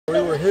We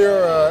were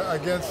here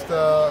against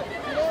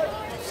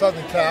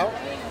Southern Cal,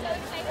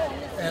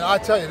 and I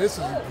tell you, this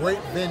is a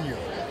great venue.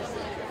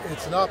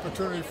 It's an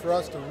opportunity for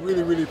us to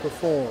really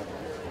perform.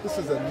 This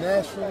is a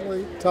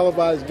nationally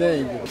televised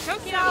game.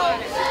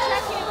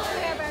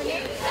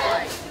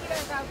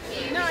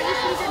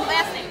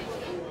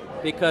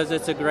 Because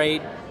it's a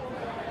great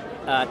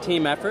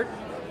team effort.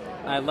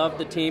 I love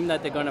the team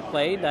that they're going to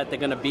play, that they're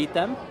going to beat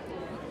them.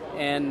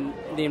 And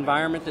the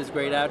environment is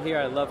great out here.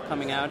 I love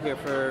coming out here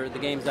for the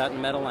games out in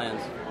the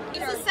Meadowlands.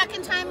 It's the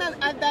second time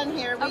I've been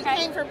here. We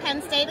came for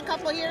Penn State a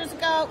couple of years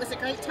ago. It was a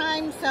great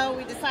time, so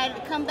we decided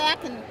to come back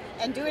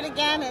and do it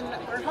again, and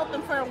we're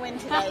hoping for a win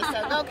today,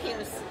 so go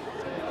Cuse.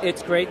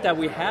 It's great that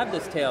we have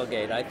this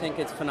tailgate. I think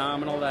it's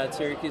phenomenal that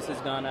Syracuse has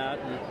gone out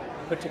and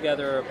put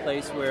together a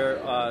place where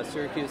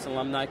Syracuse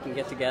alumni can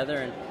get together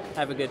and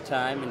have a good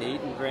time and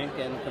eat and drink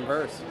and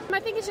converse. I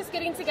think it's just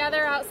getting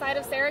together outside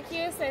of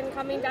Syracuse and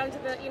coming down to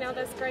the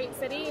this great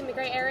city and the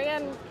great area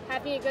and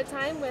having a good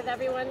time with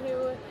everyone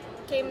who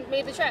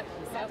made the trip.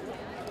 So.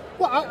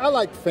 Well, I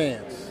like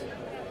fans.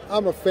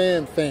 I'm a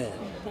fan.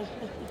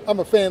 I'm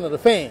a fan of the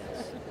fans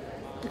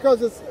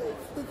because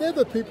they're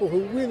the people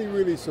who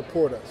really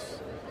support us.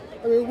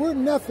 I mean, we're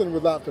nothing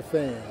without the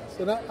fans,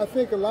 and I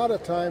think a lot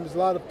of times a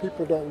lot of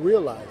people don't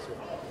realize it.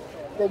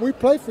 But we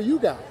play for you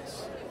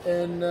guys,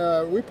 and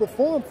we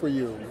perform for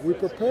you. We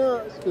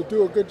prepare to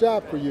do a good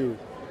job for you.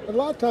 And a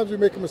lot of times we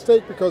make a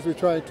mistake because we're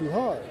trying too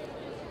hard.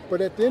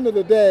 But at the end of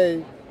the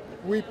day,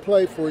 we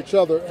play for each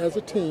other as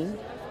a team,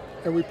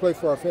 and we play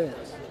for our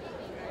fans.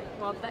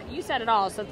 Well, you said it all. So